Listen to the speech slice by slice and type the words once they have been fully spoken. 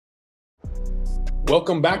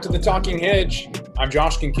Welcome back to the Talking Hedge. I'm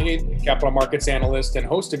Josh Kincaid, capital markets analyst and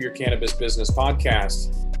host of your Cannabis Business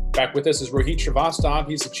Podcast. Back with us is Rohit Srivastava.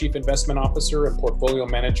 He's the Chief Investment Officer and Portfolio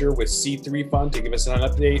Manager with C3 Fund to give us an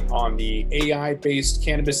update on the AI-based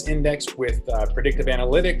cannabis index with predictive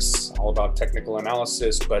analytics, all about technical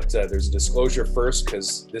analysis, but there's a disclosure first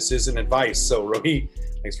because this isn't advice. So Rohit,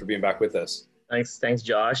 thanks for being back with us. Thanks,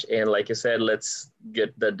 Josh. And like you said, let's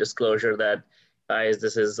get the disclosure that, guys,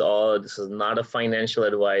 this is not a financial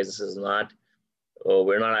advice. This is not,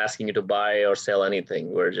 we're not asking you to buy or sell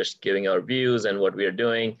anything. We're just giving our views and what we are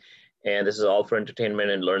doing. And this is all for entertainment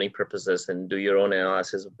and learning purposes, and do your own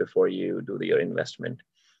analysis before you do your investment.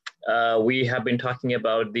 We have been talking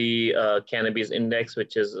about the cannabis index,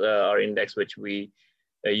 which is our index, which we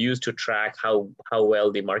use to track how well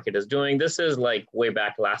the market is doing. This is like way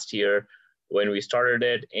back last year when we started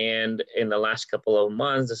it, and in the last couple of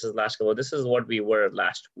months, this is what we were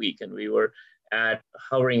last week, and we were at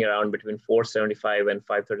hovering around between 475 and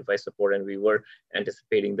 535 support, and we were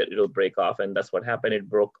anticipating that it'll break off, and that's what happened. It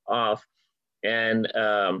broke off, and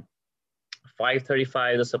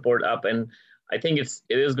 535 the support up, and I think it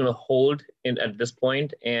is going to hold at this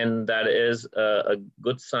point, and that is a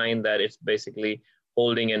good sign that it's basically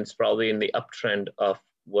holding, and it's probably in the uptrend of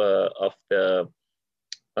the.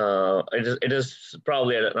 It is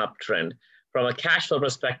probably an uptrend. From a cash flow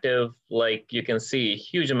perspective, like you can see,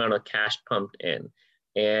 huge amount of cash pumped in,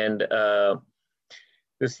 and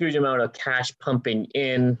this huge amount of cash pumping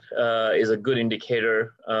in is a good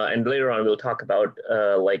indicator. And later on, we'll talk about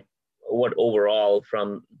like what overall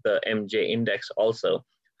from the MJ index also,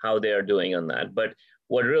 how they are doing on that. But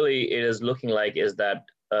what really it is looking like is that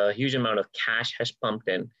a huge amount of cash has pumped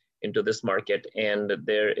into this market, and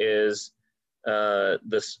there is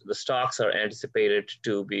the stocks are anticipated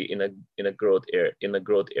to be in a growth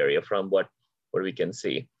area from what we can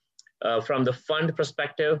see. From the fund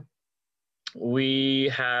perspective, we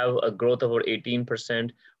have a growth of over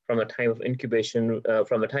 18% from the time of incubation,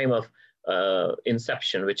 from the time of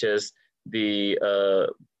inception, which is the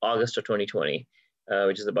August of 2020,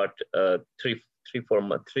 which is about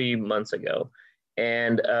 3 months ago,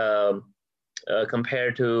 and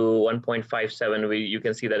compared to 1.57, you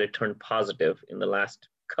can see that it turned positive in the last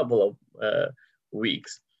couple of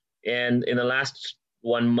weeks. And in the last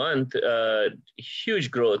 1 month,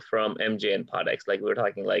 huge growth from MJ and Podex. Like we're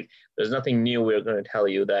talking, like there's nothing new we're going to tell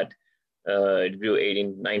you that it grew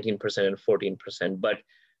 18, 19% and 14%. But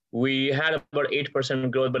we had about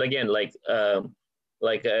 8% growth. But again,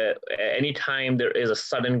 anytime there is a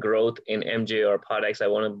sudden growth in MJ or Podex, I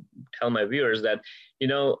want to tell my viewers that,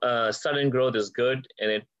 sudden growth is good,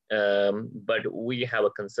 and but we have a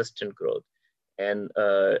consistent growth. And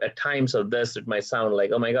at times of this, it might sound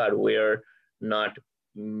like, oh my God, we're not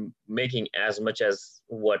making as much as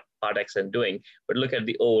what Podex is doing. But look at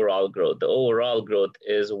the overall growth. The overall growth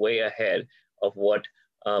is way ahead of what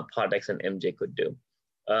Podex and MJ could do.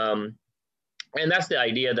 And that's the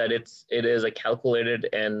idea, that it is a calculated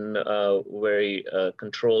and very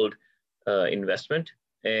controlled investment,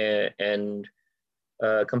 and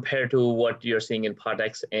compared to what you're seeing in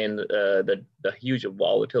Podex and the huge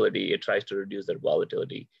volatility, it tries to reduce that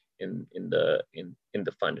volatility in the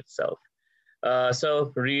fund itself.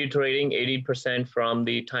 So reiterating, 80% from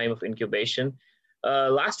the time of incubation.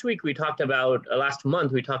 Last month we talked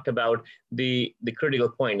about the critical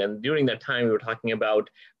point, and during that time we were talking about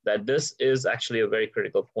that this is actually a very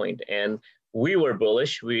critical point, and we were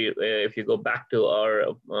bullish. If you go back to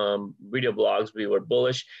our video blogs, we were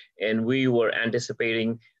bullish, and we were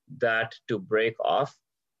anticipating that to break off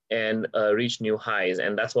and reach new highs,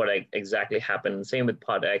 and that's what exactly happened. Same with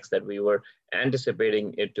Podex, that we were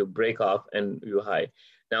anticipating it to break off and new high.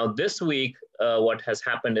 Now this week, what has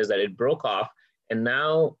happened is that it broke off, and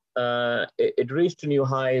now it reached new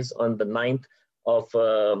highs on the 9th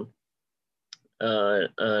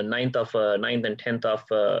and 10th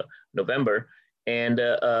of November, and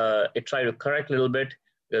it tried to correct a little bit,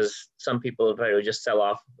 because some people try to just sell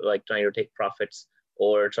off, like trying to take profits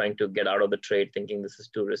or trying to get out of the trade, thinking this is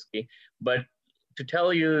too risky. But to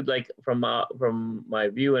tell you, like from my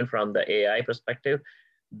view and from the AI perspective,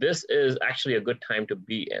 this is actually a good time to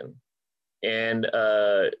be in. And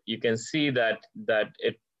you can see that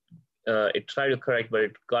it tried to correct, but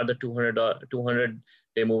it got the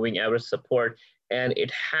 200-day moving average support, and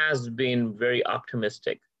it has been very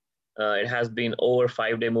optimistic. It has been over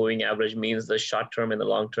 5-day moving average, means the short-term and the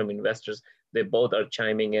long-term investors, they both are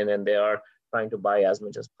chiming in, and they are trying to buy as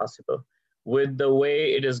much as possible. With the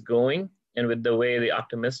way it is going, and with the way the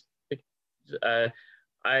optimistic,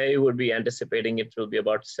 I would be anticipating it will be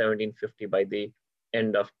about 1750 by the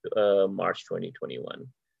end of March 2021.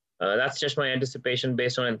 That's just my anticipation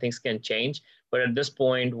based on, and things can change. But at this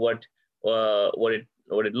point, what it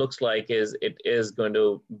looks like is it is going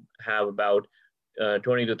to have about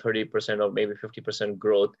 20 to 30% or maybe 50%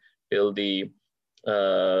 growth till the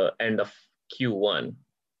end of Q1.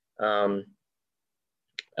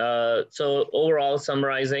 So overall,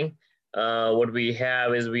 summarizing, what we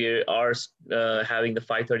have is we are having the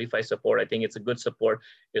 535 support. I think it's a good support.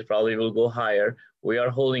 It probably will go higher. We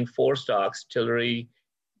are holding 4 stocks: Tillery,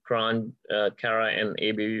 Cron, Cara, and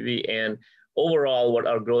ABBV. And overall, what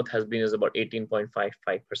our growth has been is about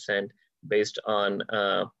 18.55% based on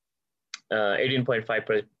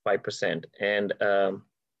 18.55%. And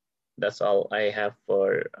that's all I have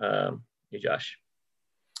for you, Josh.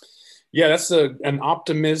 Yeah, that's an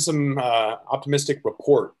optimistic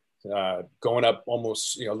report. Going up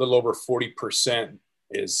almost, a little over 40%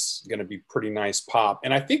 is going to be pretty nice pop.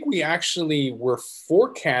 And I think we actually were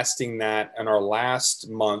forecasting that in our last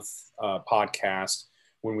month podcast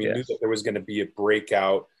when we knew that there was going to be a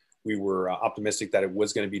breakout. We were optimistic that it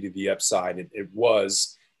was going to be to the upside. It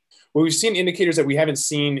was. Well, we've seen indicators that we haven't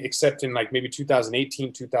seen except in like maybe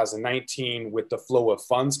 2018, 2019 with the flow of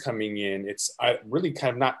funds coming in. It's really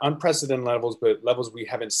kind of not unprecedented levels, but levels we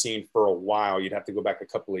haven't seen for a while. You'd have to go back a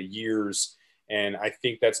couple of years. And I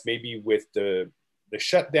think that's maybe with the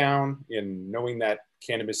shutdown and knowing that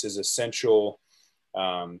cannabis is essential.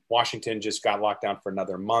 Washington just got locked down for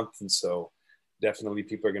another month. And so definitely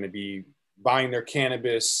people are going to be buying their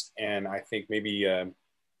cannabis. And I think maybe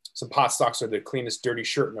some pot stocks are the cleanest dirty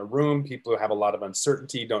shirt in the room. People have a lot of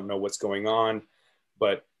uncertainty, don't know what's going on.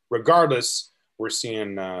 But regardless, we're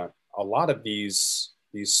seeing a lot of these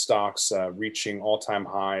stocks reaching all-time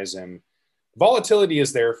highs, and volatility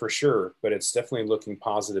is there for sure, but it's definitely looking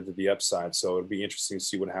positive to the upside. So it'll be interesting to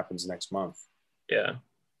see what happens next month. Yeah.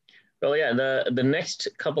 Well, yeah, the next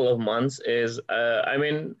couple of months is,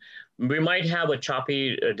 we might have a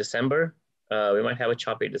choppy December.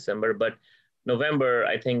 But November,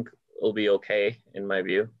 I think, will be okay in my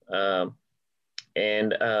view.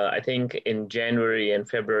 And I think in January and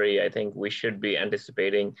February, I think we should be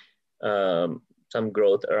anticipating some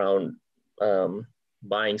growth around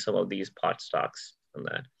buying some of these pot stocks on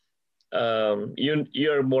that.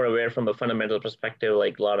 You're more aware from a fundamental perspective,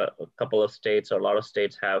 like a lot of states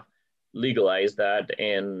have legalized that.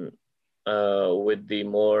 And with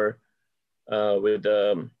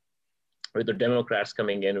the Democrats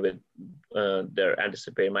coming in with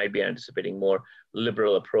might be anticipating more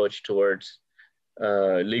liberal approach towards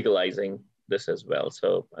legalizing this as well.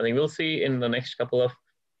 So I think we'll see in the next couple of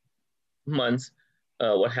months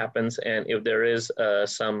what happens. And if there is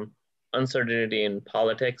some uncertainty in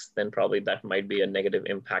politics, then probably that might be a negative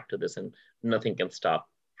impact to this, and nothing can stop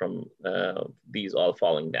from these all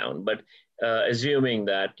falling down. But assuming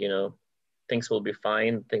that, things will be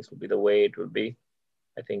fine, things will be the way it will be,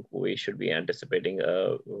 I think we should be anticipating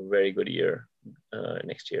a very good year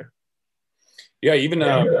next year. Yeah, even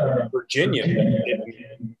Virginia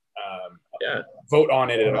didn't vote on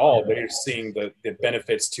it at all. They're seeing the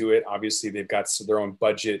benefits to it. Obviously, they've got their own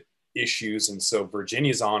budget issues, and so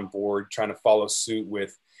Virginia's on board, trying to follow suit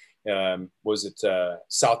with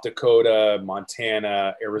South Dakota,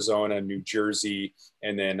 Montana, Arizona, New Jersey,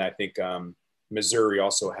 and then I think Missouri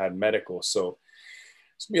also had medical. So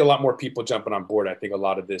there's going to be a lot more people jumping on board. I think a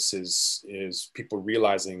lot of this is people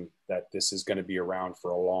realizing that this is going to be around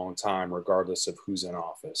for a long time, regardless of who's in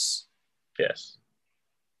office. Yes.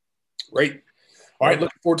 Great. All right.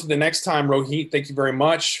 Looking forward to the next time, Rohit. Thank you very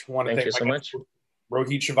much. Thank you so much.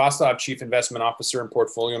 Rohit Srivastava, Chief Investment Officer and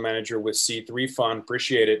Portfolio Manager with C3 Fund.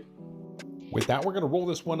 Appreciate it. With that, we're going to roll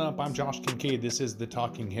this one up. I'm Josh Kincaid. This is The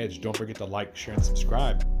Talking Hedge. Don't forget to like, share, and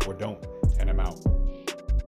subscribe, or don't, and I'm out.